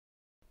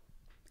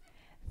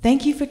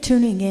Thank you for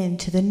tuning in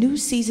to the New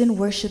Season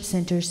Worship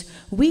Center's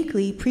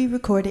weekly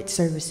pre-recorded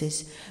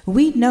services.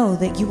 We know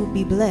that you will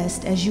be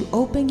blessed as you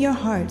open your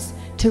hearts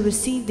to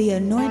receive the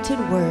anointed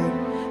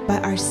word by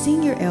our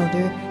senior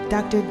elder,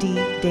 Dr. D.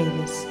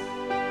 Davis.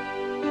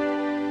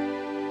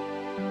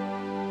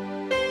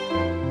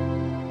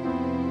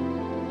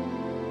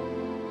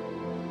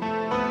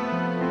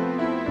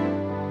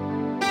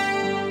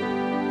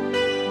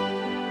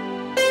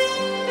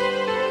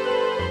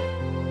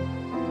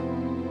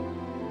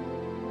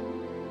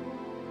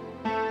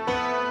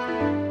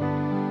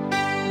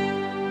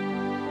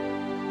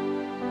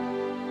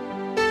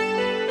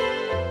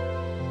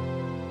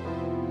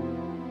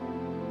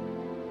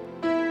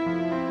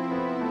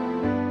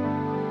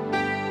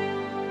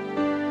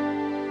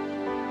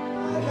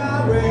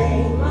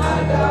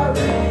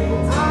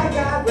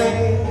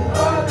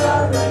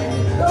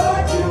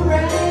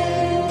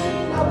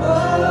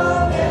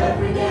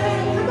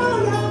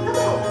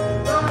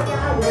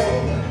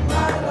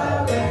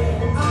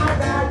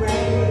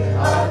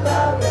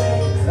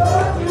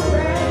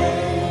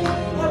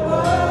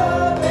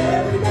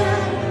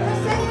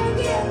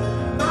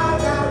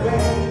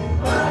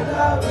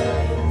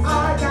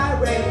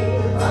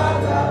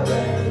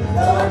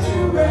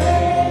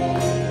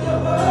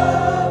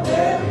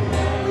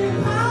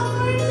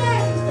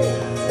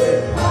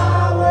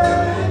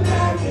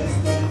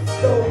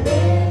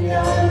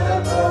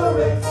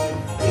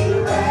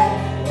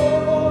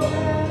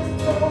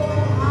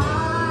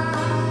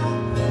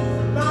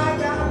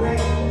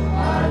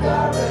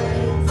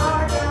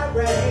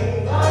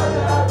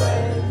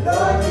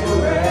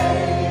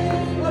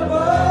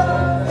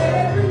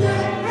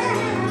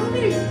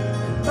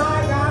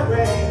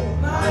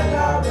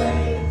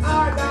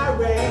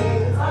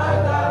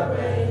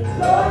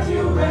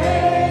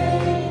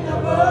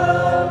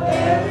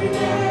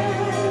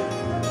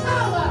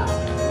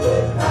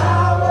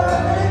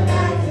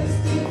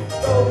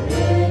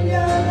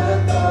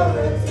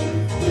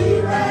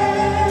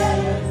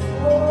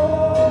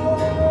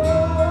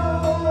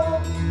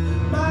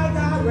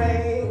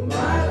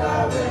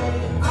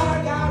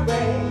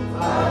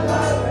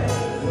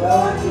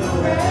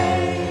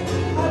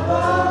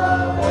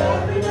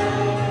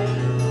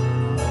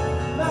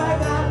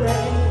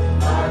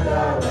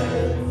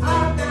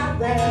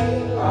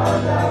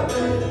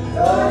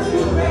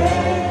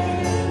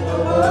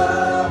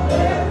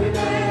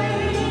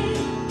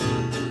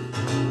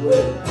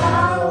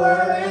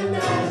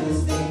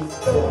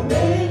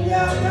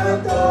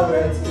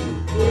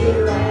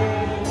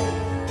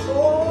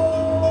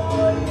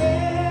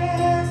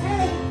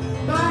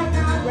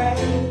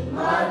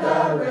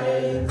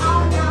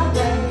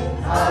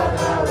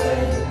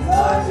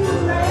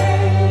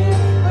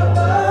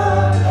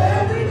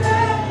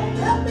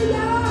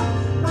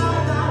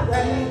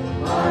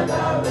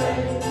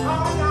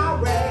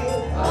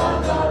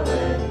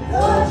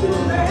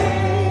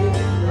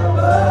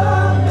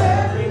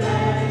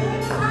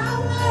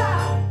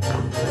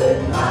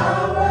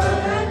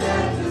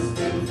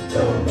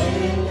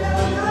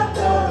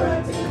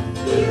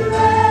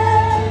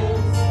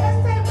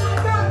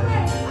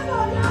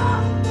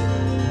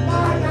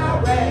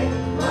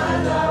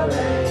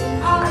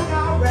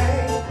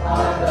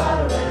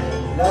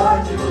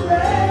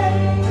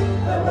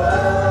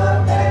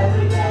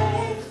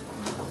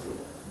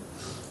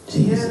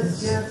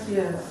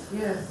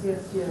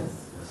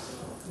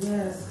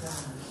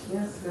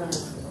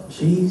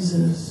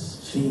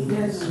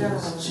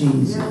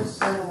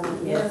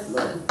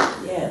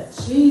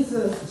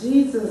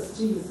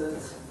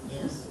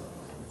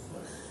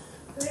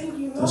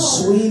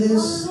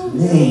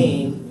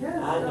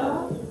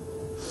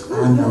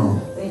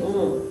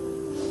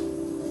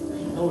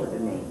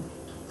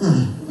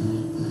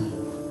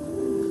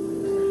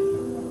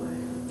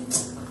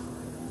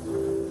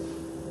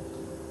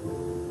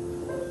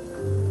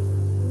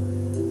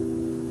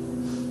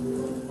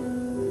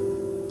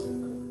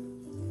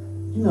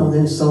 You know,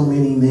 there's so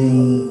many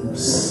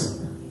names.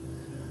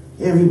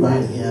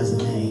 Everybody has a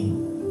name.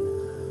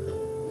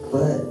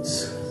 But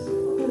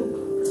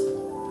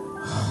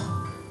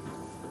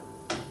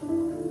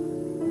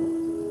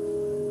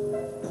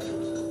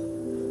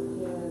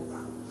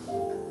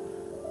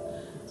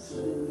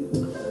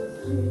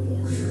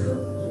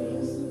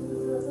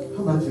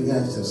how about you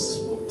guys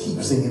just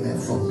keep singing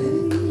that for a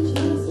minute?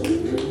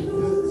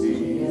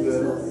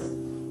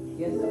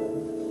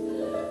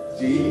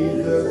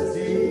 Jesus,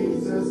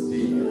 Jesus,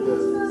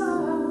 Jesus.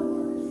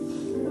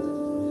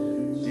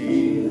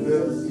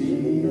 Jesus,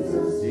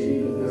 Jesus,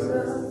 Jesus.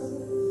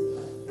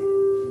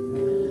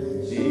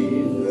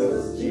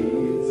 Jesus,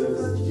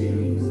 Jesus,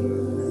 Jesus.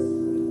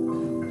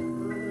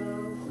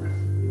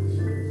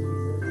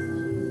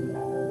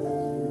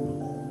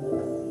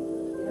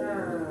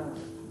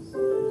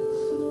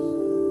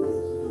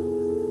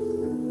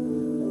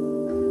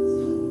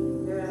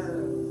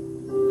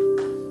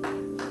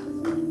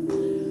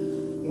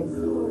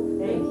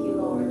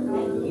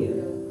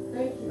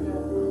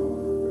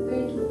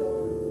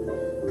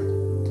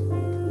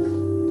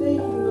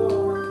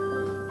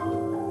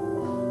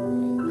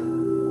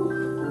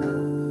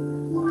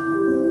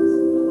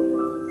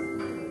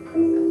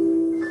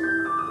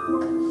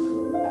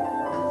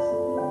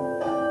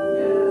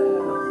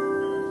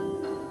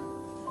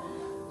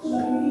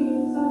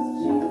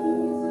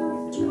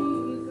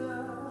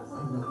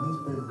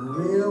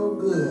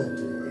 good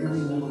to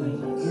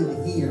everyone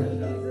in here.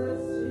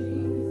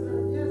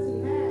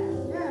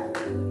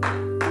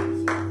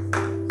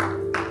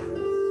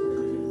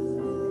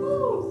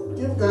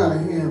 Give God a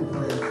hand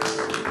praise.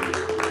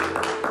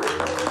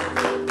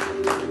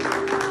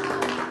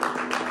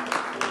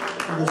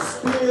 The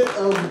Spirit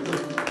of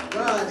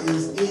God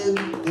is in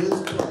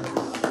this place.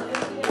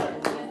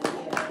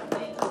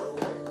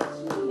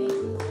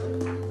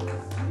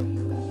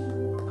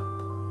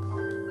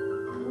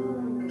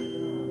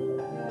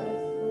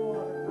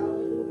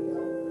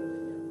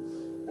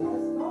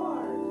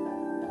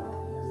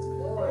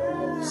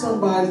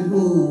 Somebody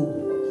who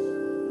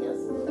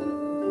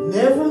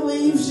never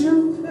leaves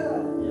you,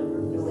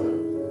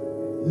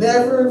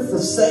 never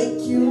forsake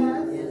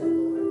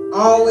you,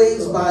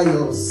 always by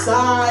your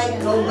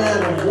side, no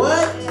matter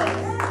what.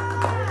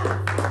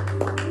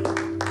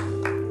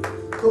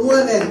 The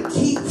one that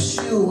keeps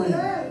you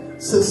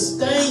and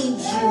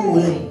sustains you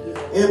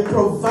and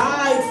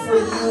provide for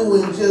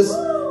you and just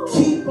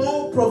keep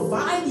on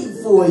providing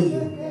for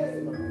you.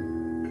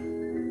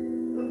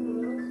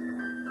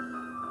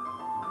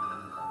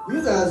 You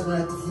guys might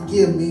have to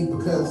forgive me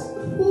because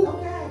whew,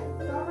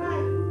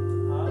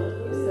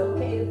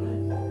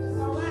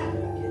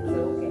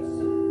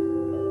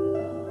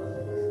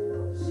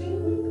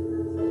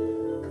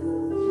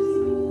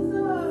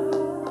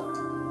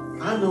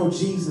 I know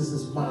Jesus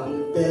is my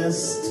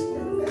best.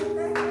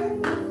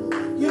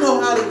 You know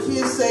how the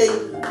kids say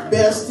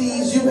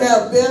besties? You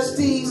have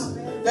besties?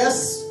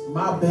 That's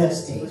my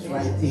besties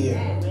right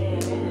there.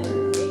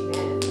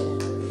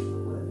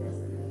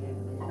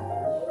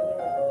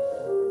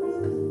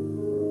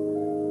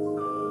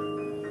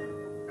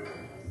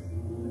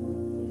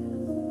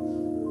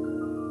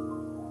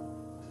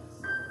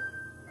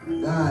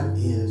 God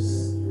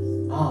is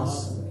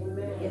awesome.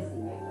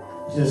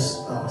 Just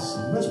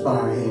awesome. Let's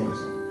bow our heads.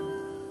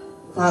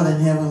 Father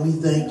in heaven, we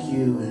thank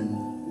you, and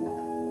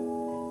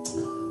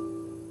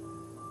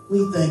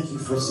we thank you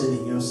for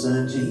sending your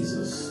son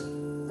Jesus.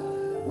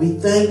 We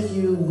thank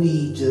you.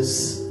 We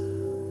just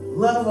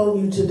love on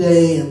you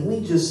today, and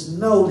we just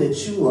know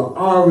that you are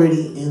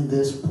already in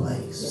this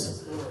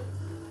place.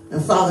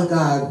 And Father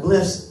God,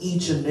 bless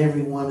each and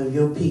every one of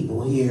your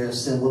people here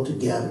assembled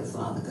together,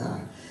 Father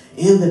God.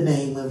 In the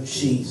name of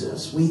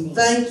Jesus, we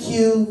thank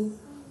you.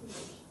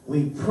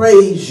 We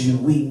praise you.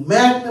 We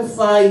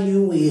magnify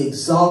you. We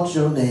exalt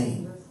your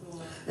name.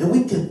 And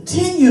we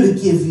continue to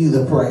give you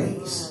the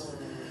praise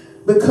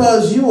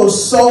because you are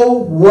so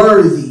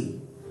worthy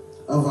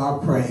of our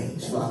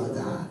praise, Father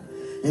God.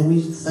 And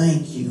we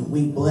thank you.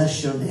 We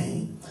bless your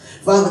name.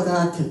 Father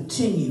God,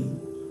 continue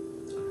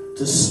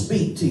to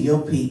speak to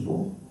your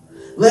people.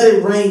 Let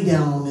it rain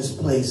down on this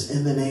place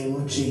in the name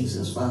of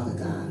Jesus, Father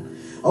God.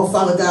 Oh,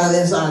 Father God,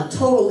 as I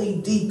totally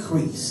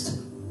decreased,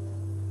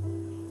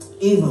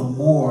 even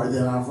more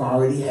than I've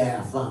already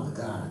have, Father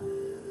God,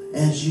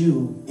 as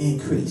you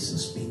increase and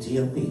speak to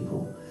your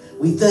people.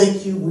 We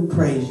thank you. We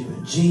praise you.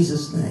 In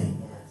Jesus'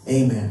 name,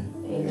 amen.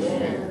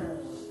 Amen.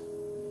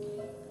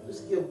 Let's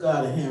give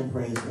God a hand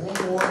praise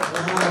one more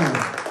time.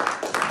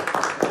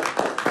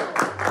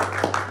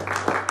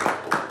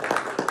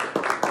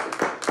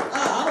 I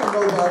don't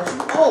know about you.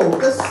 Oh,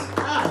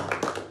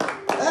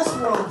 that's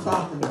what I'm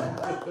talking about.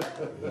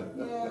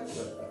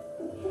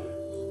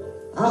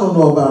 I don't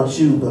know about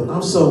you, but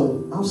I'm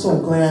so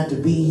glad to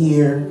be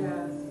here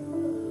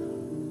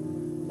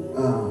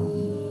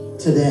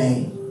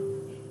today.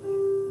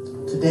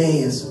 Today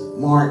is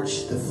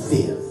March the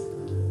 5th.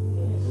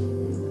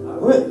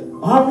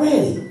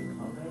 Already.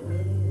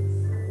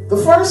 The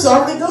first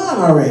already gone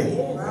already.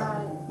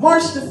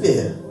 March the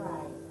 5th.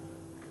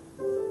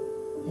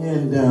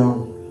 And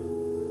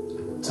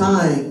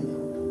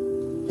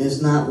time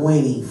is not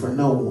waiting for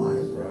no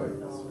one.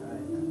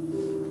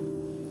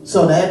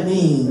 So that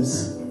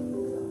means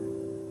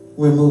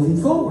we're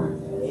moving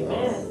forward.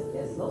 Amen.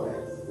 Yes, Lord.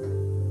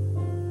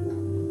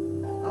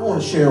 I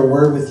want to share a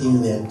word with you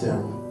that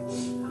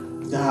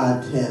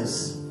God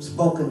has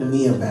spoken to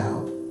me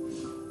about.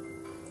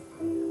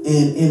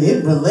 And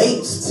it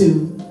relates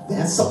to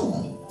that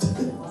song.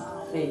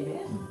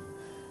 Amen.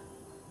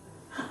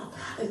 How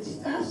did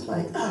you? I was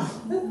like, oh.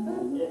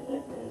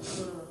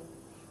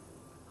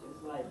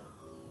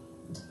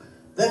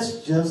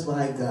 That's just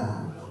like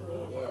God.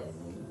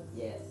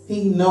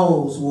 He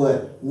knows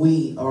what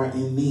we are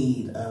in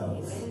need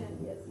of.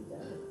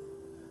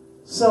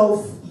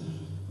 So,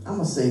 I'm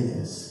going to say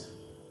this.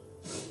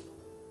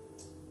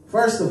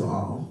 First of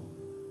all,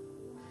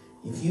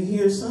 if you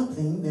hear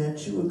something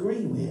that you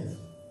agree with,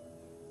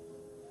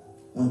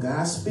 when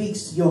God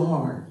speaks to your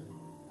heart,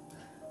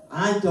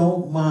 I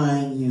don't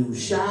mind you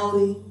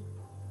shouting,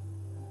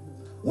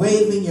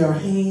 waving your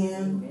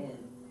hand,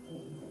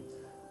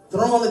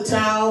 throwing a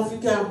towel if you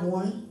got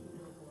one,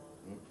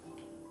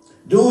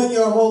 doing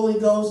your Holy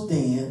Ghost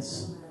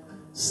dance,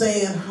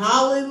 saying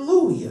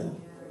hallelujah,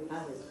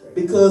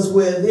 because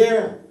where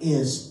there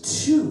is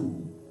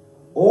 2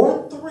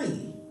 or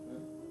 3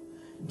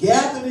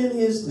 gathered in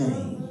his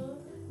name,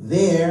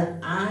 there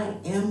I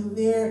am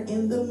there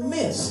in the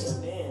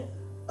midst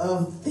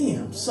of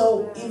them.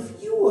 So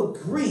if you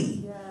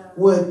agree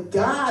what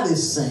God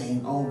is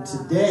saying on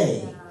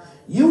today,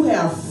 you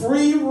have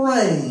free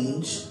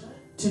range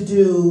to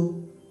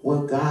do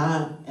what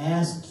God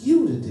asks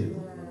you to do.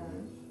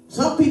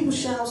 Some people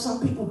shout,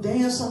 some people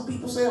dance, some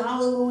people say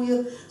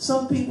hallelujah,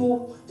 some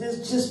people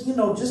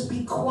just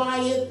be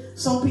quiet,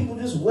 some people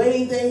just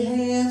wave their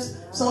hands,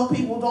 some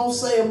people don't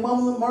say a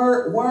mumbling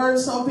word,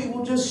 some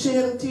people just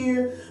shed a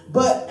tear.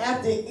 But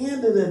at the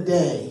end of the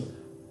day,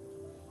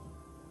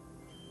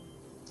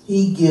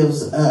 he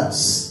gives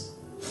us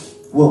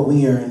what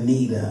we are in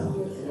need of.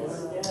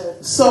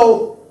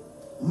 So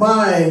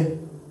my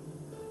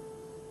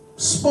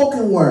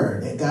spoken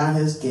word that God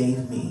has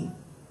gave me,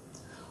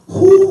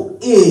 who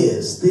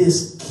is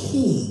this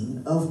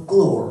King of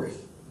glory?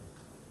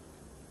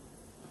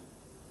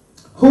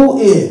 Who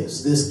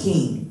is this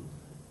King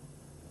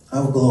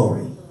of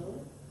glory?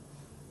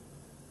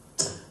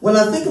 When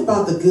I think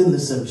about the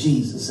goodness of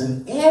Jesus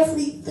and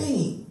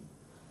everything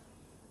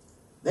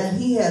that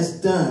he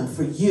has done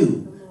for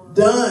you,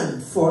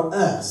 done for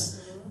us,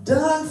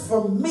 done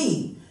for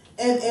me,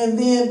 and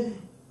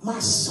then my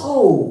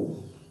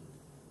soul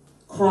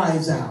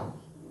cries out,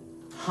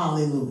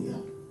 hallelujah.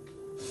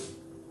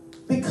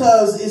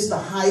 Because it's the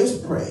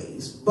highest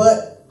praise,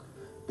 but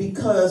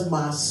because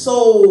my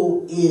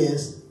soul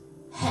is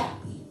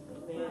happy.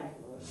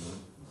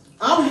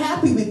 I'm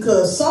happy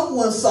because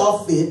someone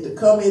saw fit to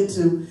come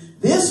into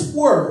this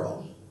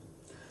world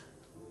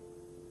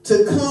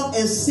to come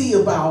and see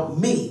about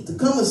me, to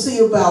come and see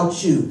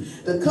about you,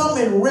 to come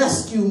and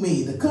rescue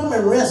me, to come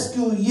and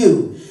rescue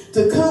you,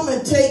 to come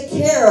and take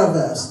care of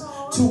us,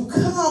 to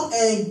come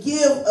and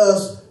give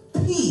us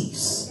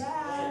peace,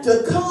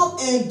 to come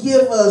and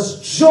give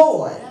us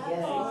joy,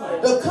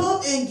 to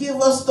come and give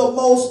us the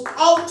most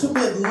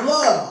ultimate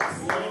love,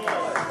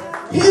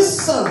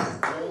 his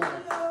son,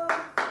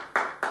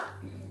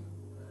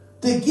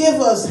 to give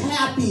us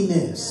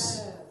happiness,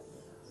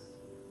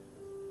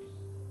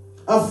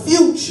 a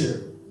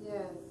future.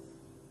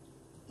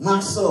 My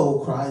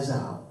soul cries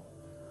out,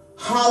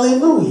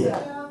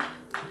 hallelujah.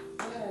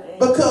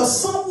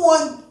 Because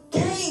someone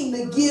came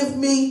to give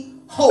me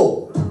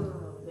hope.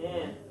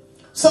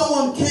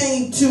 Someone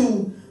came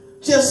to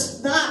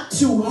just not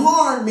to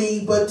harm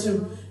me, but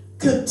to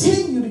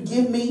continue to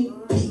give me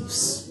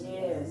peace.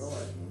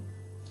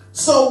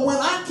 So when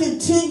I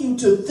continue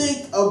to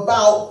think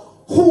about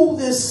who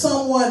this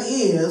someone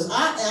is,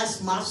 I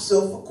ask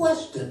myself a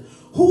question.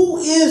 Who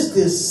is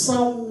this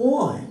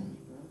someone?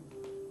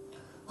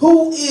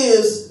 Who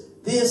is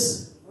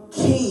this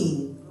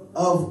King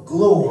of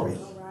glory?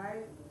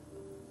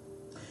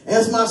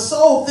 As my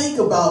soul think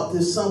about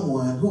this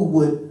someone who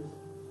would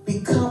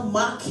become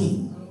my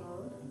king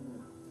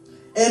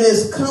and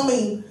is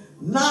coming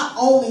not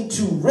only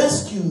to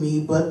rescue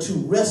me, but to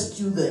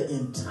rescue the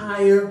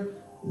entire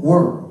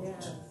world.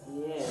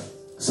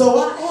 So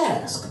I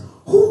ask,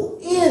 who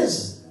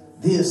is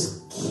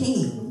this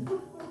King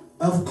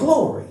of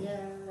glory?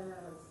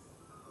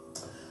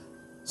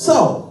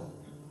 So,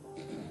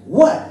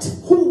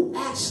 who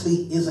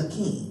actually is a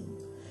king?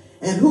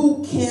 And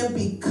who can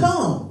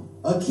become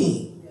a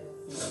king?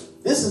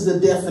 This is the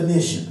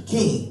definition,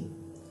 king.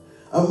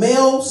 A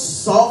male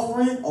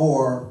sovereign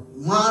or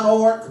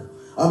monarch,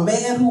 a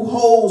man who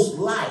holds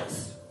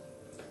life,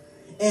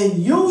 and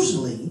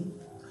usually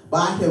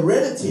by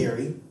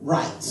hereditary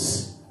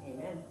rights.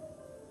 Amen.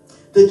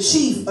 The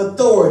chief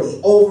authority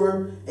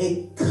over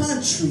a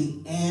country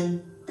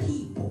and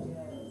people.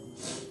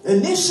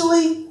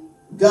 Initially,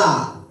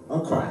 God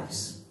or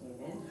Christ.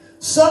 Amen.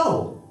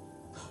 So,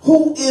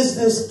 who is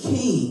this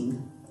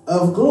King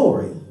of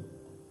glory?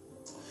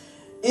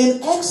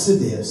 In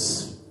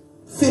Exodus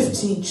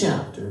 15th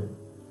chapter,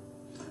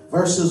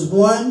 verses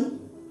 1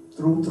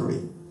 through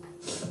 3.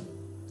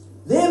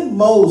 Then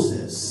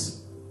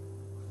Moses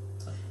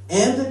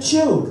and the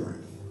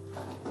children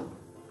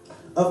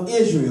of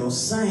Israel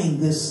sang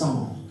this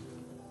song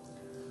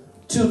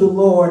to the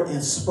Lord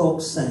and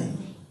spoke, saying,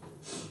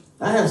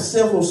 I have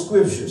several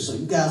scriptures, so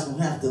you guys don't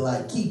have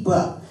to keep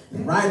up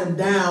and write them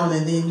down,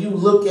 and then you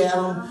look at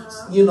them,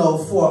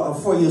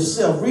 for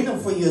yourself. Read them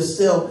for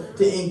yourself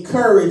to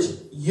encourage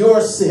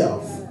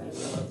yourself.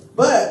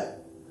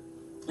 But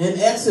in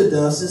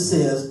Exodus it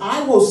says,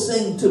 I will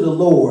sing to the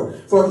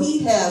Lord, for he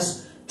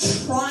has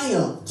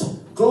triumphed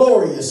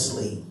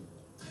gloriously.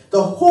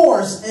 The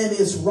horse and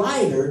its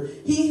rider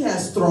he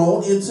has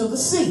thrown into the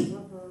sea.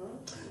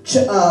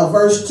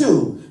 Verse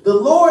 2, the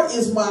Lord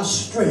is my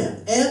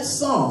strength and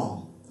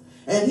song,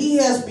 and he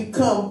has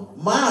become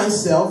my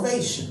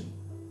salvation.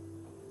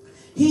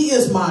 He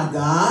is my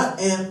God,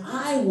 and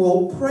I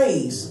will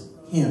praise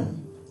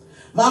him.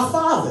 My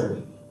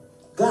Father,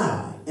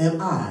 God,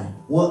 and I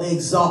will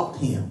exalt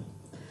him.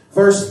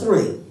 Verse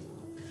 3,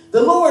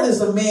 the Lord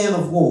is a man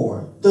of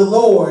war. The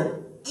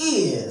Lord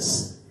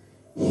is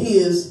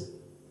his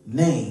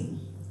name.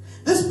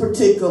 This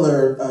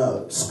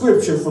particular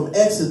scripture from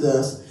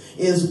Exodus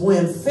is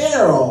when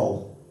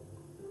Pharaoh,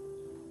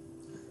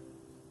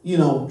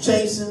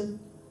 chasing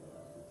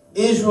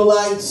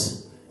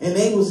Israelites, and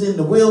they was in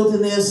the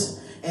wilderness,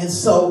 And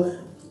so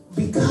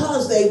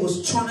because they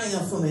was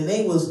triumphant and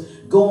they was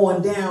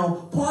going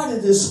down, part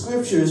of this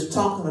scripture is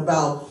talking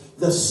about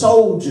the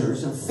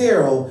soldiers, and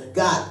Pharaoh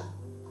got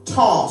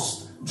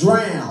tossed,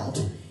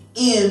 drowned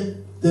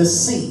in the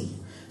sea.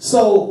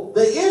 So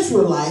the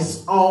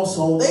Israelites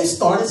also, they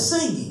started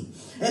singing.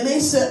 And they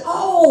said,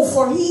 oh,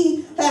 for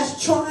he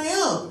has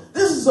triumphed.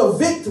 This is a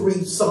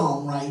victory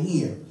song right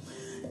here.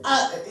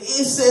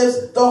 It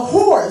says, the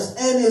horse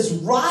and his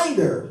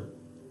rider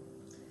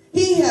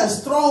he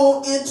has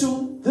thrown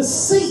into the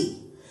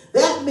sea.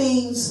 That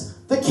means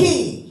the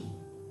king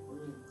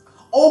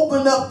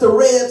opened up the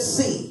Red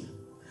Sea,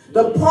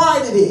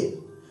 departed it,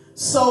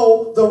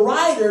 so the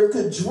rider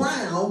could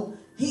drown.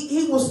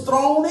 He was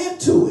thrown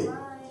into it.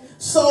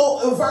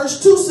 So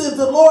verse 2 says,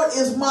 the Lord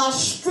is my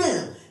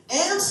strength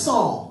and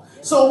song.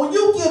 So when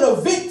you get a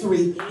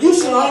victory, you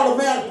should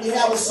automatically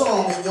have a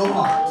song in your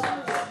heart.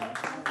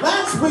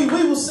 Last week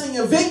we were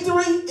singing,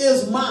 victory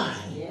is mine.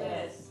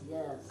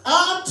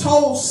 I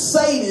told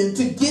Satan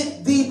to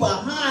get thee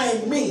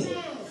behind me.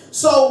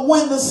 So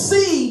when the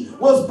sea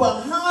was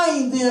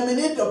behind them and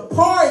it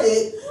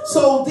departed,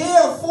 so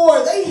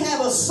therefore they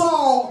had a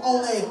song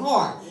on their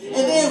heart. And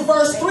then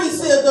verse 3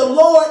 said the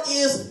Lord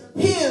is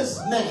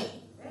his name.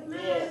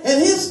 And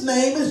his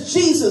name is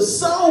Jesus.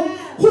 So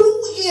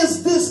who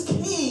is this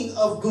King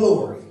of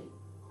glory?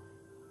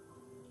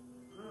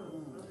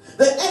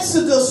 The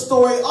Exodus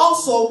story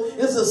also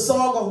is a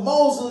song of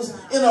Moses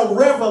in a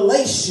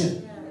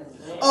revelation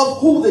of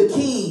who the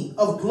King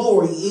of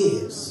glory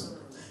is.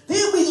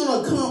 Then we're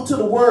going to come to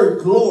the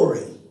word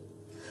glory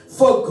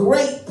for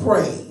great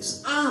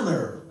praise,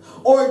 honor,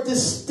 or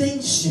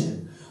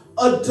distinction,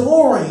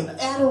 adoring,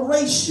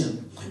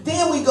 adoration.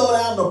 Then we go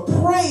down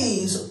to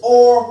praise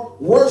or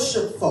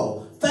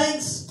worshipful,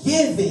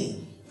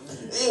 thanksgiving.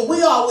 And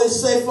we always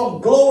say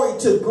from glory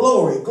to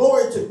glory,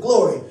 glory to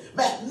glory,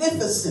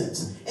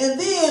 magnificence. And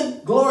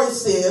then glory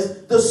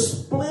says the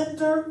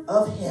splendor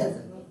of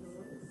heaven.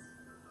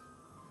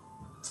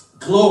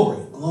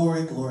 Glory,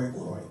 glory, glory,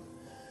 glory.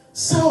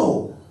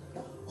 So,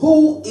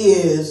 who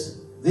is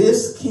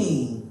this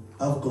King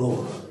of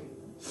glory?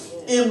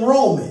 In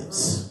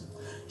Romans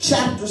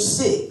chapter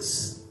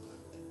 6,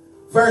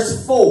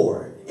 verse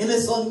 4, and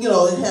it's on,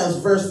 it has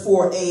verse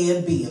 4a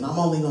and b, and I'm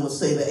only going to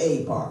say the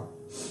a part.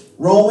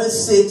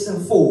 Romans 6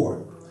 and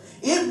 4.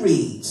 It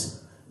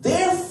reads,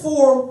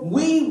 therefore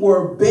we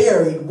were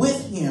buried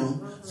with him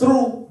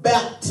through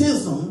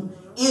baptism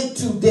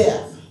into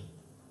death.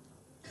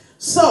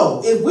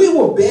 So, if we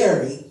were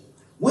buried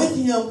with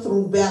him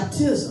through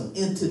baptism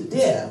into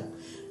death,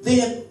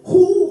 then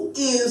who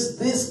is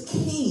this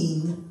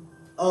King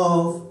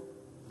of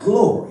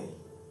glory?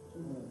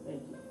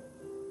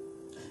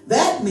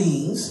 That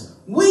means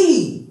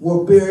we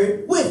were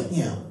buried with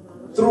him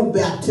through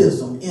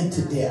baptism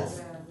into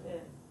death.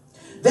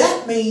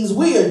 That means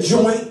we are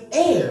joint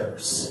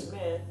heirs.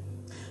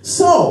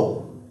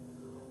 So,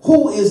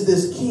 who is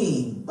this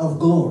King of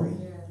glory?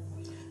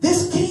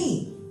 This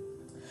King,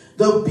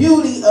 the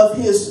beauty of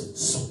his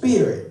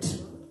spirit,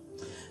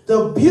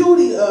 the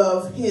beauty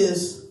of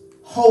his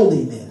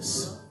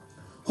holiness.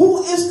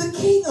 Who is the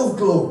King of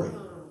glory?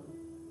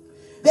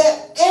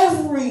 That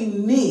every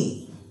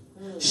knee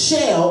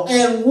shall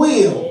and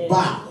will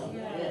bow,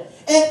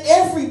 and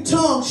every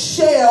tongue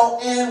shall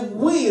and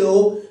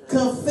will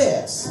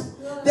confess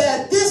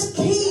that this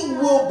King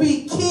will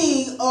be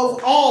King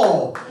of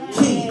all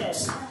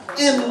kings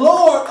and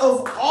Lord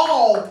of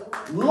all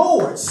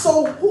lords.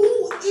 So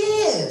who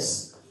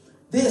is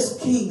this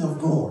King of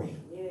glory?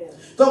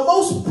 The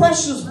most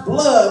precious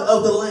blood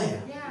of the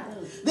Lamb.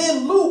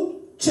 Then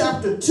Luke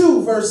chapter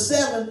 2 verse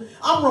 7,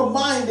 I'm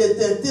reminded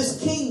that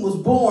this king was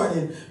born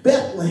in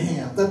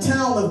Bethlehem, the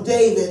town of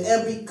David.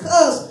 And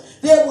because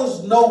there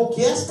was no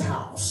guest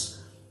house,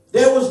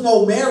 there was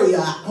no Marriott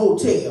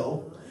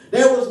hotel,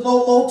 there was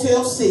no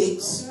Motel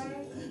 6,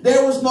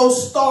 there was no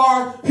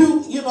Star,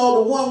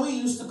 the one we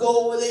used to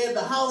go over there,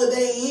 the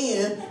Holiday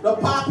Inn, the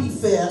Poppy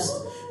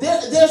Fest.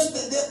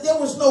 There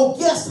was no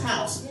guest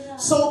house.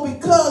 So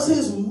because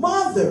his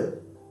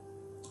mother,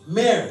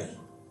 Mary,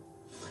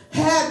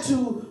 had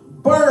to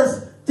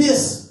birth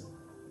this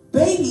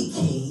baby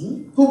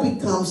king who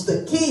becomes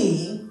the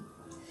king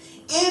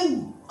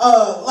in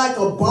like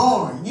a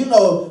barn,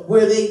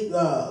 where they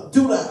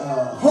do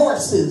the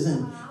horses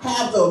and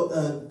have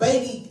the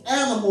baby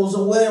animals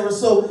and whatever.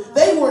 So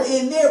they were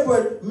in there,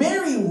 but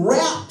Mary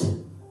wrapped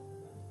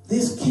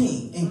this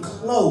king in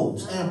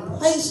clothes and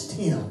placed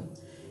him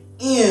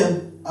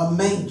in a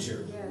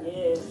manger.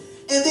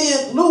 And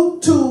then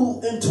Luke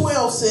 2 and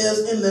 12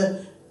 says in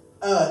the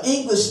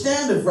English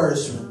Standard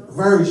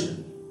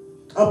Version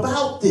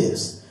about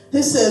this.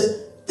 It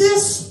says,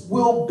 this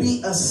will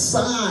be a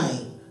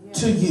sign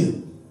to you.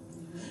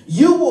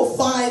 You will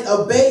find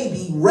a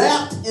baby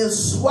wrapped in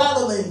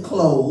swaddling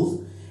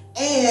clothes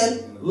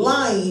and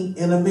lying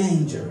in a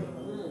manger.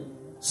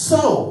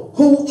 So,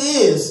 who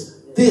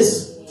is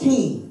this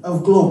King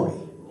of glory?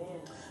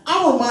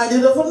 I'm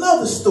reminded of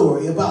another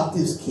story about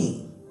this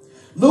king.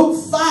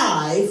 Luke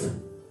 5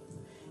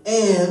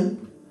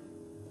 and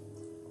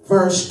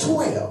verse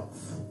 12.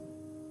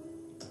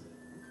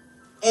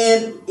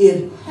 And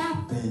it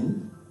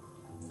happened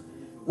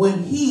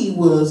when he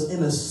was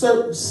in a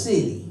certain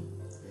city,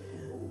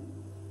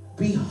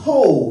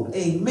 behold,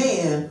 a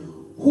man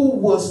who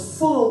was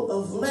full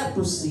of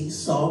leprosy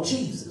saw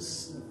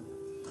Jesus.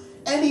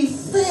 And he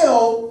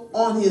fell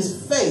on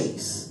his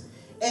face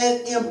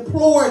and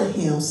implored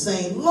him,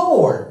 saying,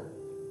 Lord,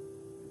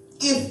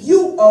 if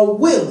you are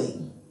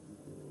willing,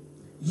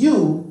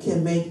 you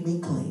can make me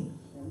clean.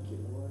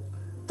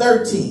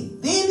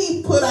 13. Then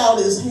he put out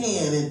his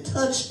hand and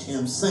touched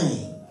him,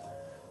 saying,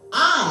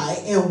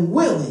 I am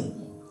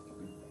willing,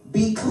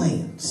 be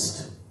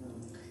cleansed.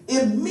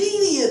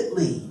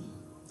 Immediately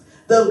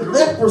the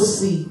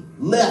leprosy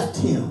left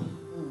him.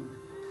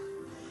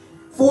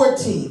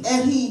 14.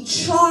 And he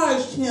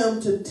charged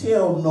him to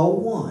tell no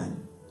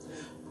one.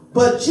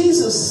 But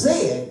Jesus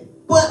said,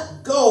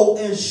 but go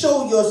and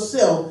show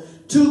yourself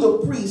to the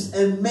priest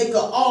and make an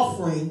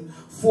offering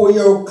for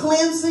your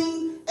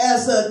cleansing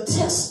as a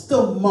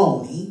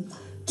testimony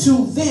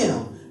to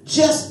them,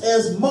 just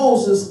as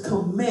Moses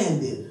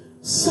commanded.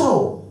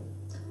 So,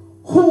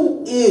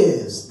 who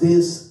is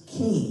this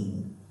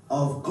King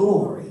of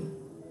glory?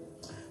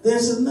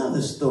 There's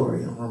another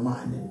story I'm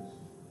reminded.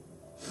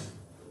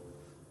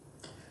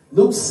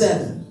 Luke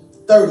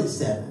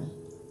 7:37.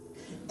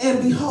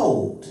 And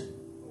behold,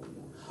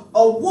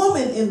 a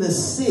woman in the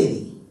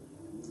city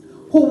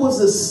who was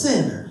a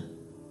sinner,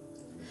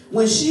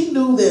 when she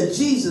knew that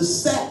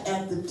Jesus sat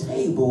at the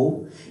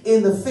table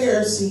in the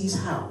Pharisee's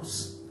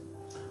house,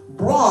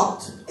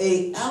 brought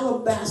an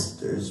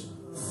alabaster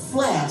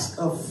flask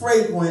of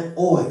fragrant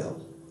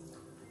oil.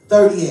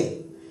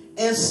 38.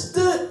 And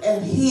stood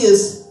at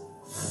his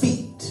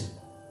feet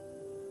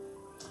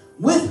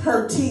with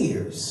her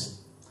tears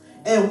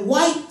and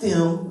wiped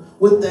them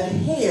with the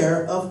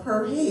hair of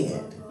her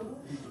head.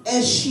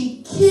 And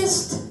she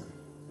kissed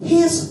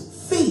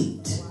his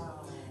feet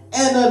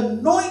and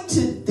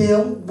anointed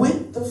them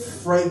with the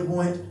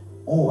fragrant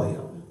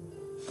oil.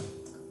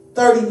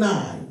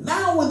 39.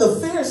 Now when the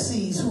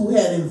Pharisees who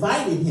had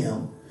invited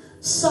him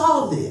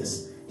saw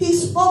this, he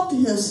spoke to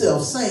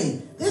himself,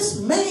 saying, this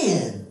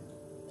man,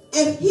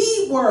 if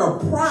he were a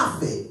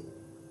prophet,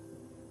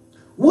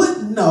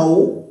 would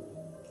know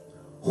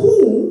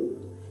who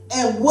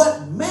and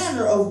what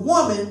manner of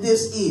woman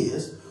this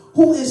is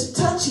who is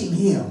touching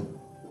him.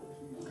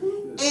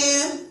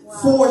 And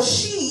for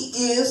she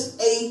is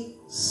a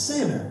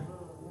sinner.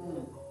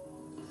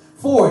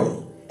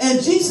 40.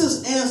 And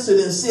Jesus answered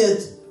and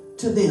said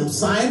to them,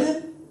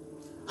 Simon,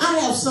 I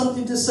have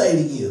something to say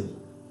to you.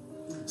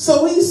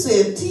 So he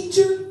said,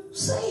 Teacher,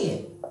 say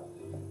it.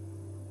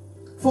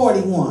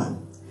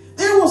 41.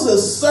 There was a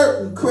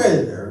certain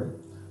creditor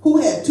who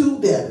had two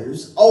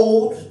debtors,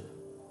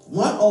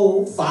 one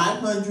owed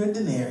 500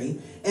 denarii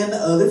and the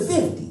other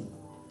 50.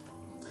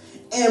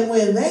 And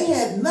when they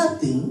had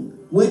nothing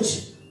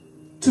which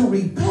to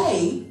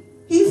repay,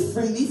 he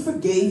freely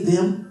forgave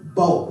them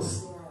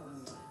both.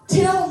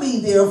 Tell me,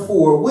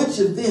 therefore, which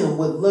of them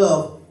would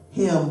love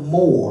him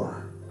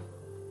more?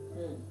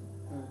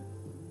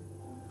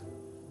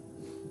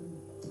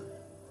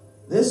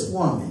 This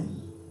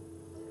woman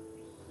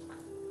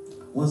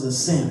was a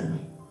sinner.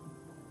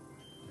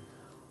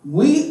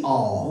 We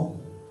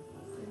all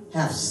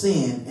have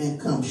sinned and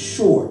come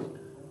short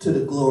to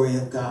the glory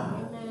of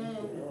God.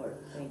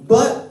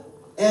 But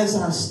as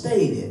I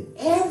stated,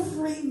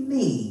 every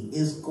knee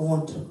is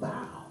going to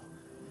bow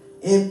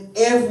and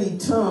every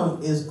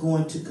tongue is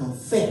going to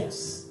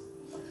confess.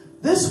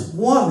 This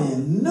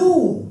woman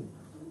knew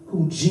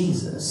who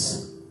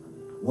Jesus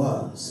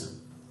was.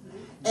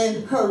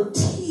 And her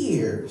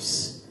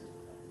tears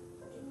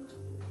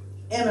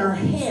and her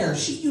hair,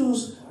 she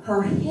used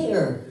her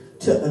hair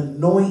to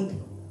anoint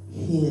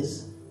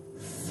his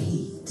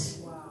feet.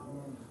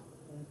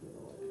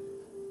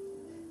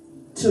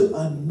 To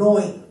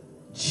anoint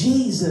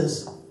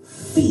Jesus'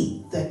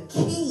 feet, the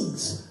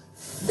King's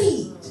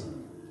feet.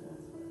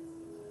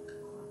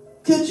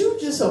 Could you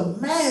just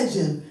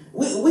imagine?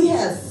 We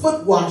had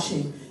foot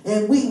washing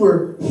and we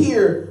were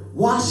here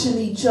washing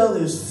each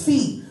other's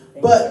feet,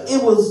 but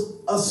it was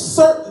a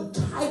certain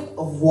type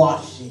of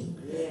washing.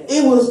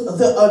 It was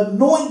the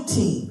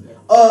anointing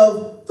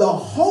of the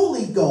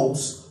Holy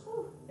Ghost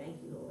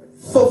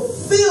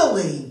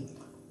fulfilling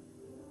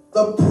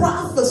the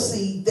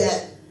prophecy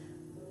that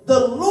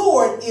the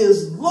Lord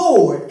is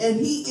Lord and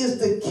he is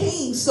the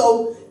King.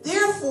 So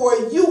therefore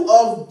you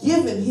are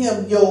giving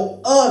him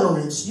your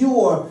utterance. You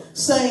are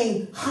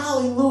saying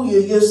hallelujah.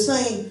 You're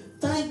saying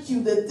thank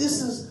you that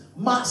this is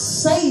my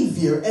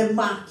Savior and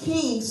my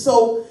King.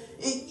 So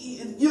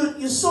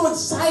you're so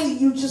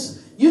excited. You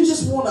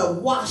just want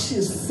to wash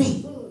his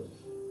feet.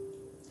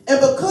 And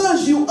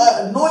because you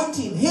are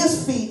anointing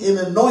his feet and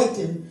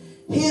anointing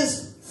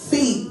his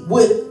feet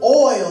with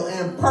oil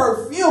and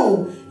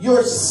perfume,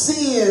 your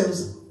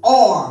sins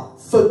are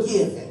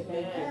forgiven.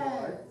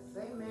 Amen.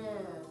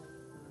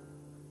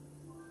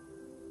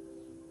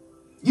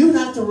 You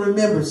have to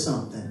remember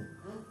something.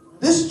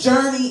 This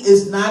journey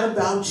is not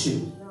about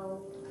you.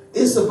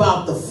 It's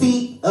about the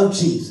feet of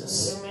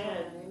Jesus.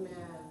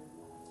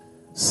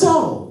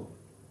 So,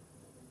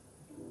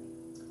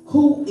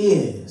 who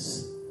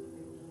is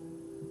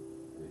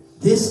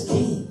this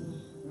King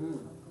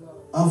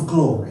of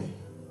glory?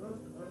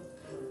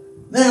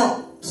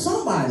 Now,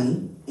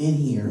 somebody in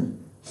here,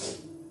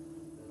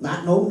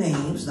 not no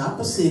names, not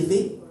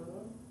specific,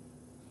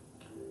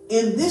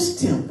 in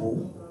this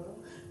temple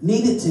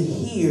needed to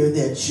hear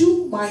that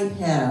you might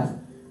have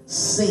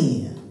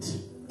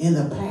sinned in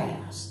the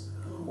past,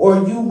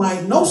 or you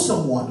might know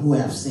someone who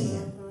have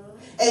sinned,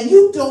 and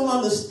you don't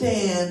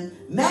understand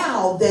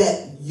now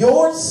that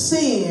your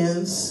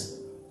sins,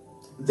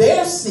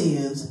 their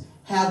sins,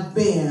 have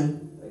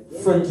been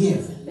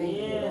forgiven.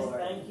 Yes,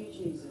 thank you,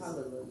 Jesus.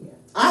 Hallelujah.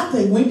 I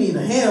think we need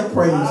a hand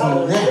praise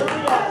on that.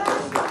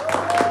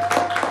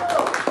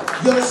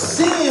 Your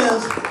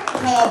sins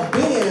have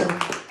been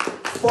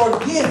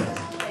forgiven.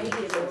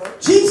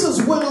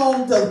 Jesus went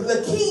on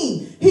the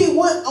King. He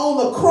went on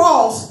the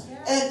cross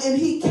and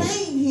he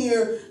came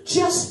here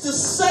just to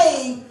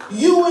save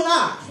you and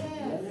I.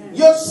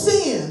 Your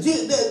sins,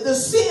 the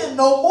sin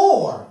no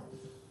more.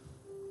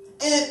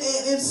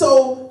 And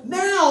so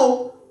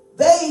now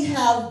they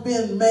have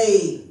been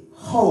made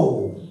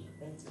whole.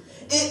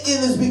 It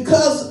is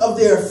because of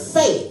their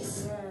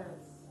faith.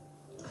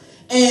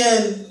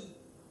 And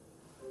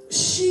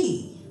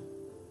she,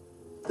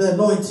 the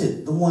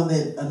anointed, the one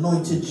that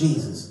anointed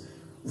Jesus,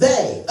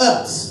 they,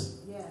 us,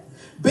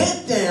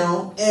 bent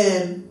down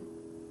and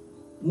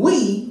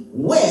we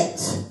wet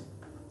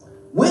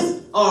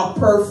with our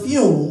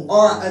perfume,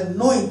 our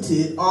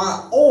anointed,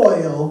 our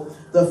oil,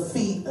 the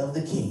feet of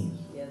the King.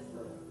 Yes,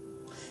 Lord.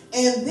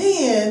 And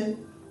then,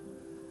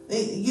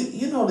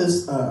 you know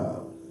this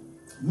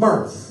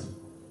myrrh.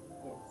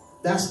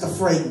 That's the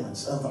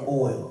fragrance of the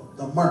oil,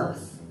 the myrrh.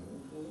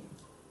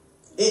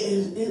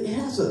 It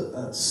has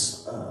a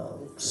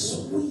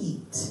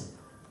sweet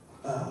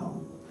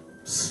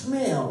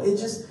smell.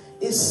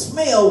 It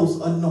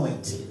smells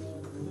anointed.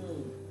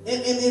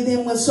 And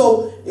then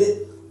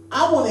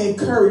I want to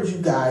encourage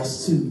you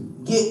guys to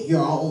get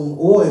your own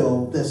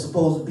oil that's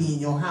supposed to be in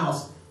your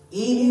house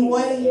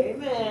anyway.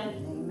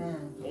 Amen.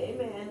 Amen.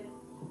 Amen.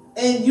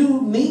 And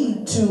you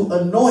need to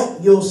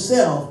anoint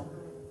yourself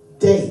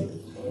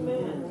daily.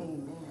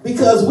 Amen.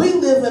 Because we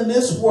live in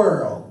this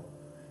world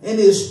and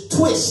it's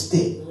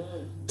twisted,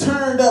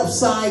 turned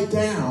upside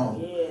down.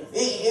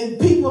 And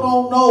people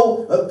don't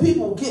know,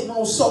 people getting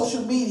on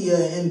social media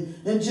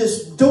and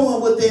just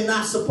doing what they're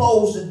not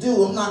supposed to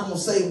do. I'm not going to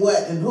say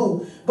what and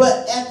who.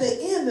 But at the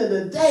end of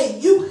the day,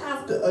 you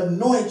have to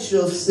anoint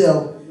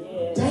yourself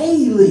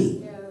daily.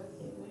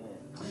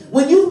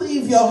 When you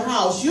leave your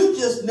house, you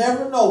just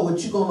never know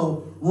what you're going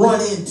to run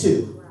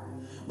into.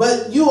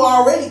 But you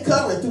already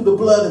covered through the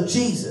blood of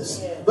Jesus.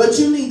 But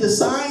you need to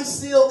sign,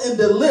 seal, and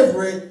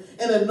deliver it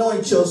and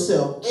anoint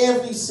yourself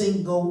every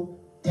single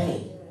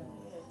day.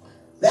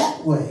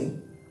 That way,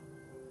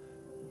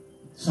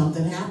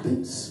 something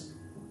happens,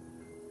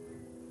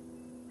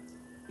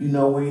 you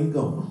know where you're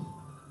going.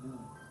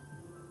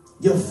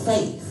 Your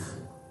faith.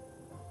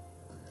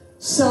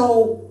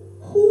 So,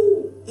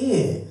 who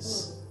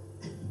is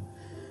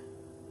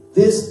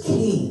this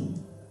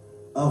King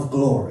of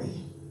glory?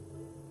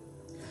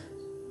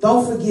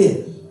 Don't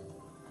forget,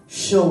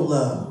 show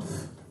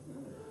love.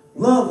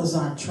 Love is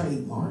our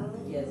trademark.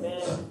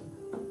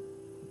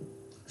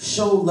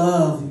 Show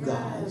love, you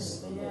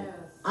guys.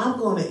 I'm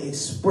going to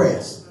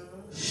express,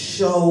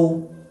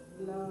 show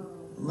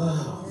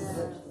love.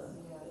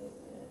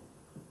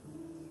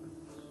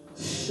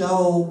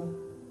 Show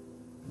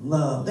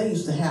love. They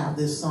used to have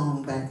this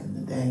song back in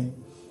the day.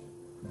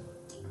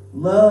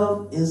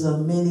 Love is a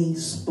many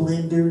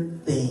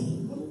splendored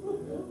thing.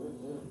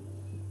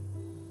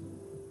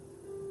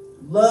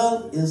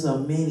 Love is a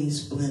many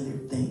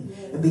splendored thing.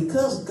 And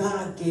because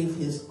God gave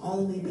his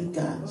only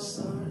begotten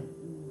son,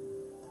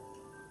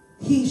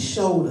 he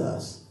showed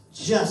us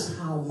just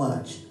how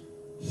much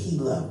he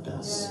loved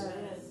us.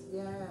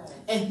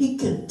 And he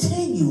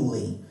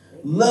continually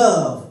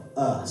loves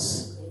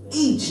us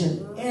each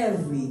and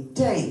every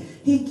day.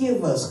 He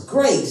gives us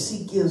grace.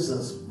 He gives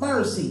us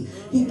mercy.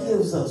 He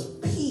gives us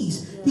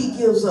peace. He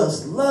gives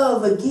us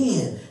love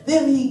again.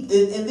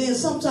 Then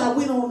sometimes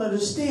we don't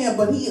understand,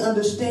 but he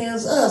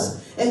understands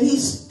us. And he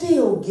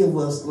still gives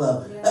us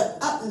love.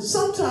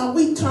 Sometimes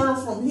we turn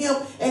from him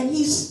and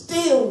he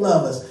still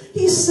loves us.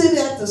 He sit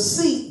at the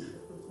seat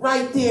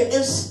right there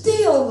and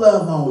still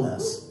love on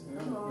us.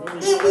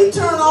 Then we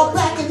turn our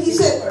back and he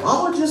said, I'm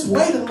going to just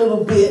wait a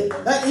little bit.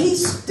 He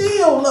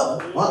still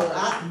loves.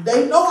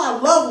 They know I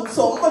love them,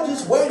 so I'm going to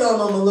just wait on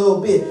them a little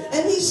bit.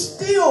 And he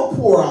still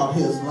pour out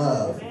his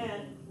love.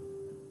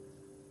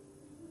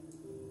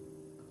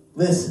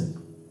 Listen.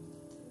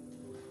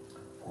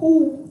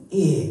 Who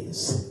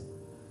is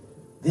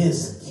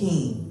this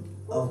King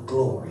of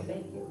glory?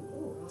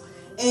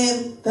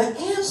 And the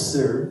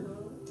answer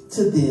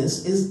to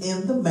this is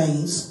in the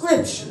main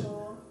scripture.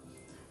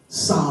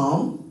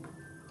 Psalm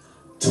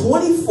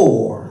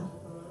 24.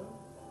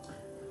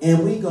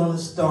 And we're going to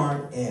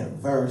start at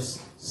verse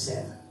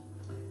 7.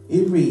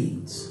 It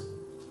reads,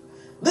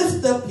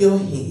 lift up your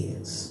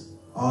heads,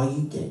 all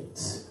you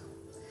gates,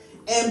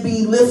 and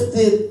be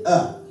lifted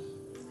up,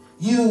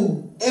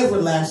 you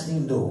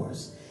everlasting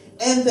doors,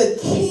 and the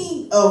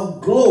King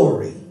of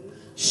glory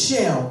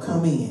shall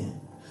come in.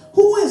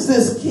 Who is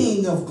this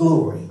King of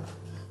glory?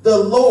 The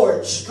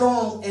Lord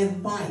strong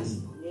and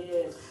mighty.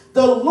 Yes.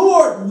 The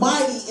Lord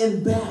mighty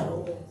in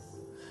battle.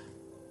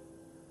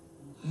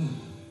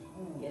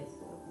 Yes,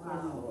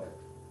 Lord.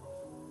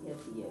 Yes,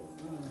 he is.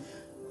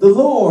 The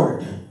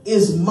Lord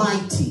is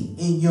mighty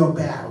in your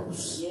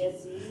battles.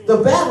 Yes, he is. The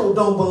battle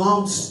don't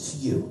belong to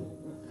you.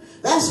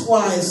 That's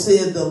why it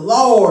said the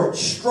Lord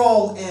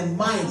strong and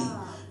mighty.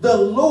 The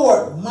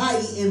Lord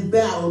mighty in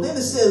battle. Then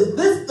it says,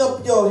 lift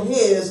up your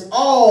heads,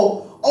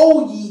 all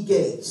O ye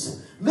gates.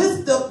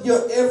 Lift up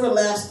your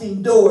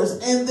everlasting doors,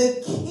 and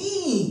the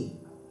King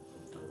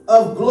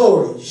of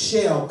glory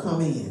shall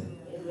come in.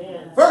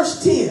 Amen.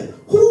 Verse 10.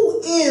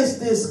 Who is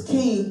this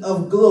King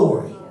of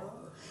glory?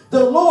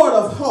 The Lord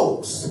of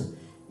hosts.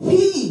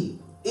 He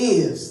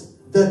is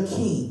the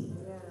King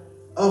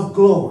of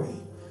glory.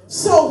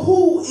 So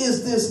who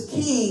is this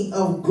King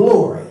of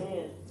glory?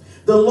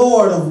 The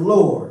Lord of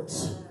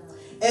lords,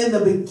 and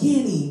the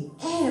beginning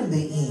and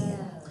the end.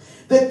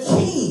 The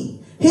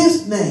King,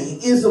 his name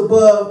is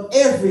above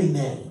every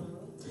name.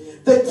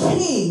 The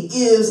King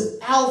is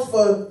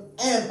Alpha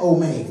and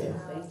Omega.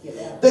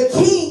 The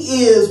King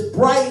is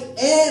bright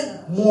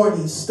and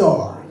morning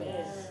star.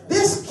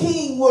 This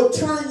King will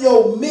turn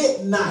your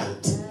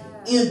midnight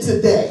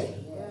into day.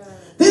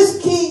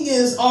 This King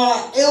is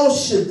our El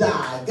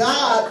Shaddai,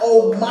 God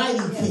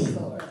Almighty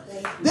King.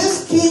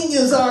 This King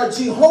is our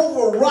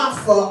Jehovah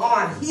Rapha,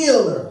 our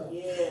healer.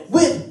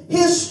 With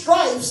his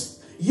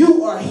stripes,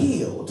 you are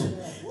healed.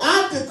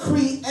 I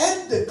decree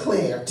and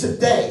declare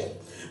today,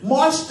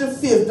 March the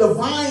 5th,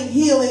 divine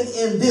healing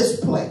in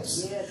this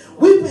place.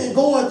 We've been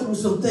going through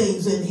some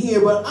things in here,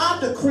 but I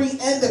decree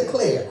and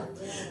declare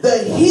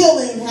the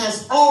healing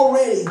has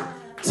already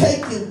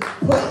taken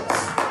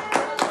place.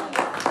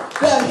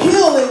 The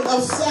healing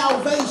of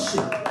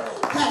salvation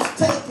has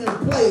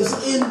taken place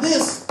in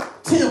this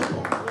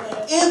temple.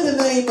 In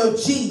the name of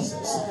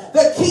Jesus.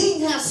 The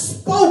King has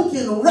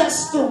spoken.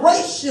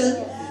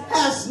 Restoration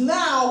has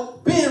now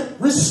been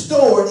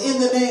restored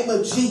in the name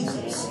of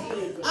Jesus.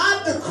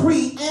 I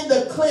decree and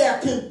declare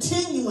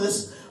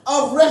continuous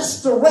of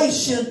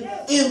restoration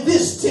in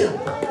this temple.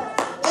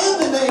 In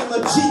the name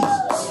of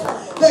Jesus.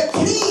 The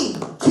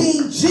King,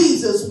 King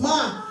Jesus,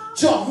 my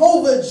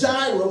Jehovah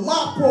Jireh,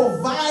 my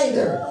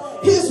provider,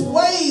 his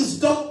ways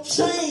don't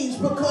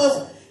change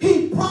because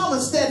he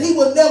promised that he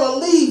would never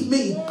leave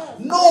me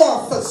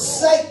nor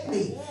forsake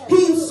me.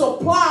 He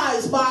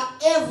supplies my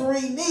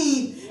every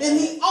need, and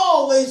he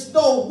always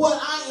knows what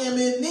I am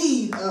in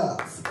need of,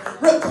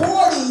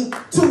 according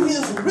to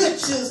his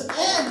riches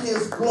and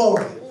his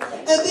glory.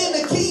 And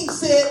then the King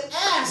said,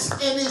 ask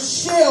and it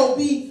shall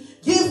be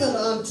given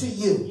unto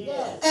you,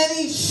 and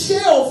he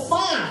shall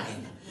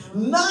find,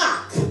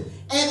 knock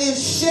and it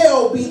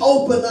shall be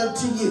open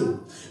unto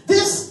you.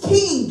 This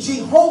King,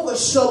 Jehovah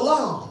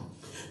Shalom,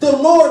 the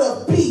Lord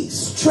of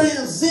peace,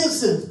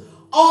 transcends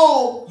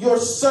all your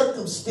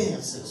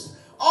circumstances,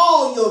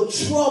 all your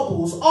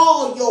troubles,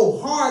 all your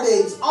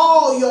heartaches,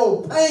 all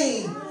your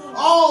pain,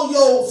 all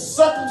your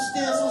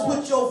circumstances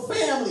with your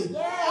family,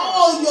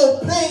 all your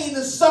pain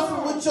and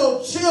suffering with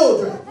your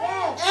children,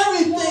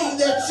 everything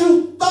that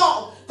you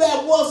thought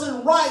that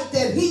wasn't right,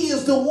 that he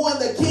is the one,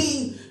 the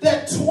King,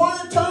 that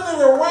turn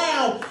it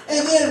around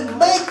and then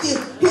make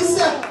it. He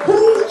said,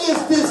 who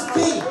is this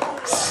King?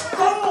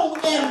 Strong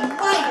and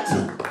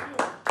mighty.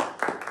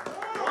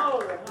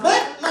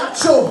 Let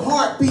not your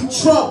heart be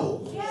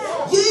troubled.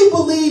 Ye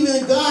believe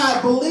in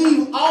God,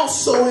 believe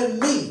also in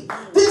me.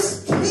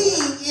 This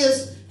King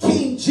is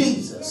King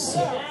Jesus.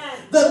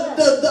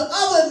 The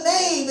other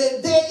name,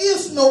 there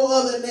is no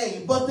other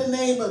name but the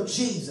name of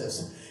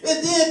Jesus.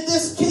 And then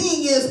this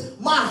King is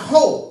my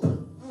hope,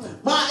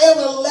 my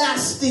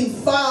everlasting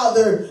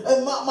Father,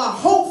 and my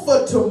hope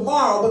for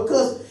tomorrow,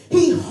 because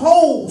he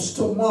holds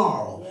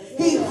tomorrow.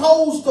 He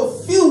holds the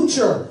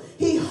future.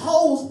 He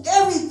holds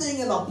everything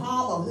in the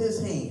palm of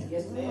his hand.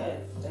 Yes,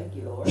 ma'am. Thank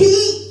you, Lord. He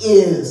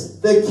is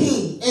the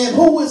King. And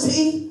who is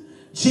he?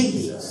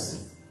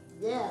 Jesus.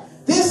 Yes.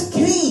 This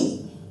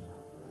King,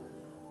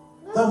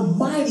 the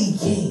mighty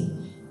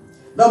King,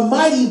 the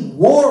mighty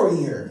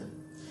warrior.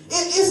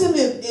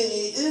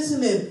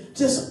 Isn't it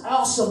just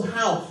awesome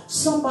how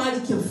somebody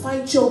can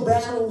fight your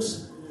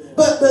battles,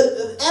 but at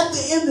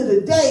the end of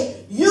the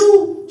day,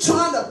 you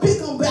trying to pick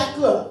them back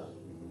up.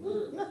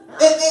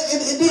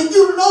 And then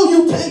you know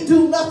you can't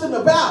do nothing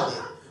about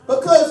it.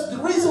 Because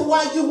the reason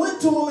why you went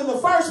to him in the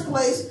first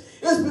place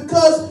is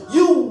because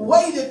you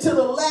waited till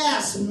the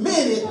last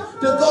minute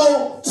to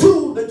go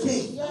to the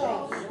King.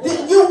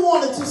 Then you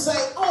wanted to say,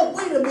 oh,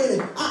 wait a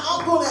minute,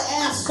 I'm going to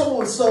ask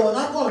so-and-so, and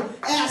I'm going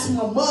to ask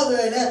my mother,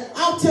 and that.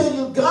 I'll tell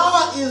you,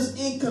 God is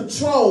in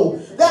control.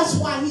 That's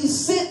why he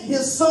sent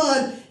his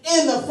son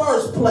in the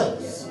first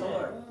place.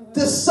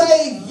 To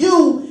save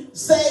you,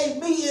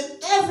 save me,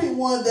 and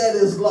everyone that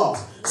is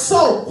lost.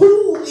 So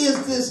who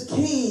is this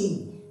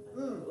King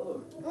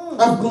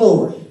of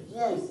glory?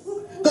 Yes.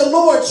 The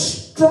Lord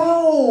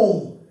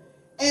strong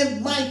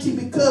and mighty,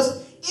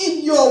 because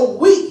in your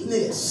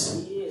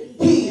weakness,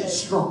 he is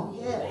strong.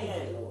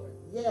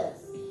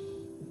 Yes.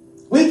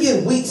 We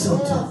get weak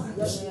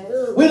sometimes.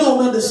 We don't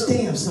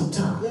understand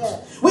sometimes.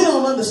 We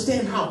don't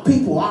understand how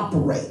people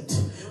operate.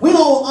 We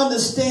don't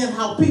understand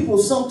how people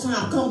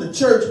sometimes come to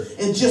church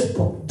and just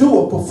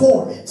do a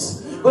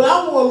performance. But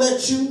I want to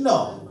let you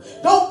know,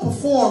 don't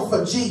perform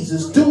for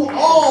Jesus. Do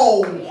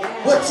all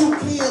what you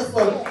can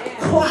for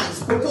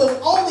Christ, because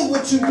only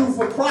what you do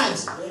for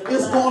Christ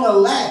is going to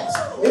last.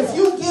 If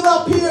you get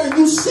up here and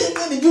you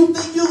singing and you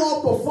think you're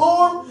going to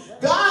perform,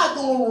 God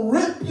going to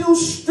rip you,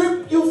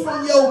 strip you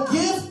from your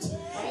gift,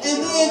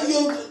 and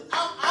then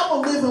I'm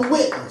a living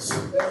witness.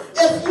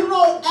 If you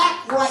don't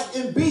act right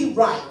and be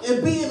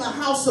in the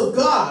house of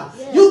God,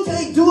 you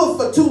can't do it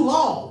for too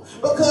long,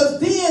 because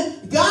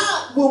then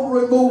God will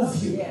remove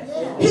you.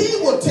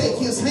 He will take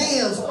his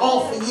hands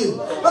off of you,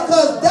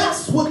 because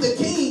that's what the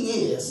king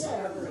is.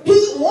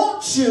 He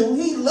wants you,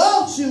 he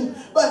loves you,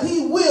 but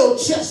he will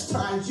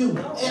chastise you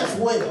as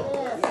well.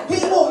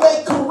 He will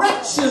make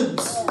corrections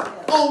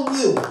on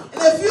you.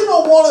 And if you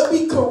don't want to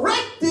be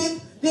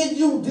corrected, then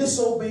you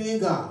disobeying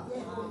God.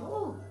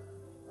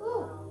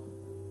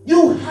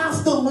 You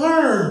have to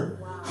learn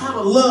how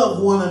to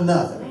love one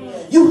another.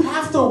 You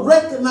have to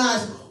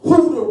recognize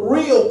who the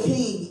real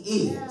king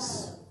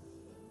is.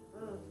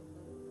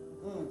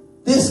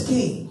 This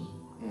king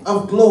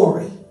of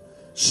glory,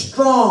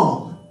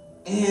 strong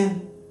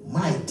and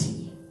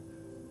mighty,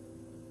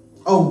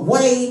 a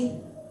way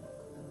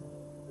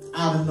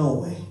out of no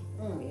way.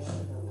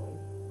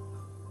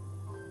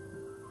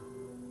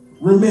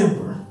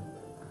 Remember,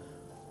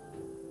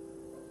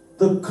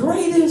 the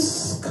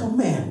greatest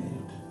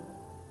commandment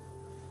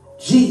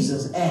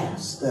Jesus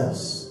asked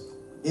us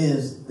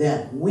is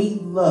that we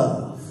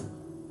love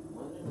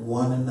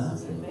one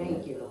another.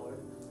 Thank you, Lord.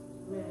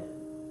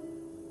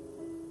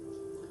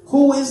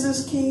 Who is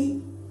this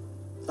King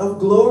of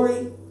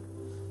glory?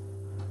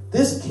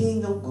 This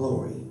King of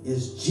glory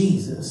is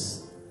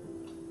Jesus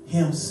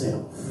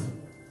himself.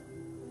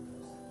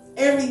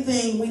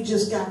 Everything we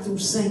just got through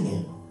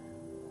singing,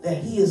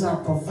 that he is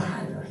our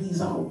provider, he's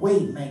our way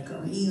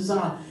maker, he's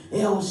our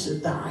El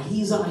Shaddai,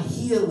 he's our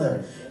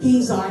healer,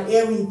 he's our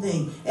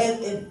everything.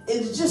 And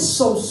it's just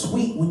so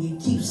sweet when you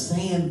keep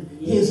saying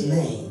his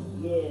name.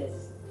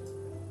 Yes.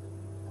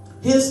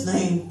 His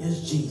name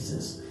is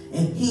Jesus,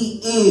 and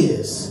he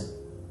is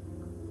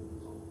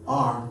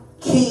our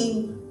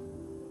King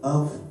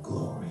of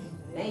glory.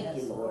 Thank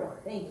you, Lord.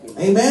 Thank you.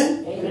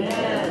 Amen?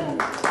 Amen.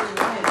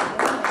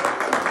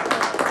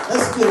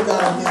 Let's give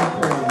God a hand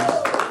of praise.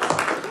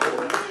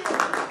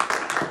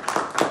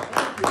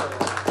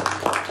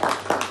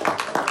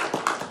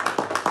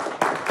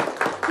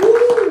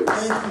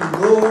 Thank you,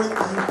 Lord.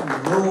 Thank you,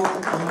 Lord.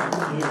 Thank you,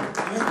 Lord.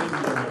 Thank you,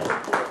 Lord.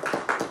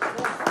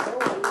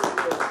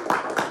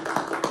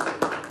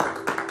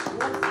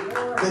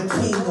 The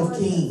King of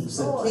Kings.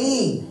 The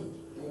King.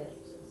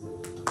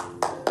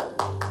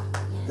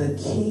 The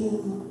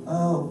King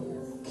of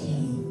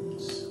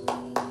Kings.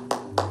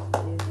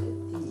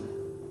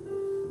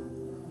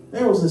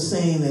 There was a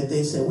saying that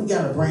they said, we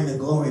got to bring the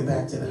glory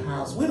back to the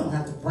house. We don't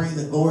have to bring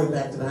the glory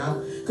back to the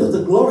house, because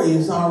the glory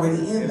is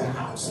already in the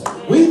house.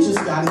 We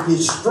just got to get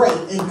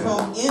straight and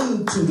come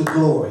into the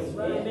glory.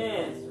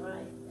 Amen.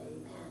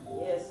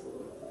 Yes.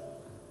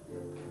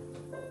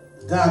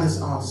 God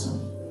is awesome,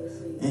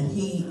 and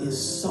he is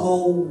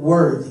so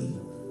worthy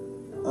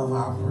of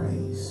our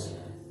praise.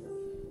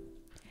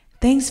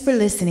 Thanks for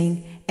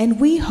listening, and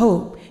we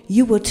hope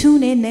you will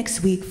tune in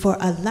next week for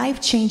a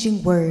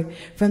life-changing word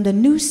from the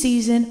New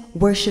Season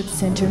Worship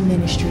Center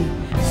Ministry.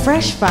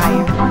 Fresh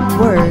fire,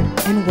 word,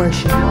 and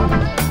worship.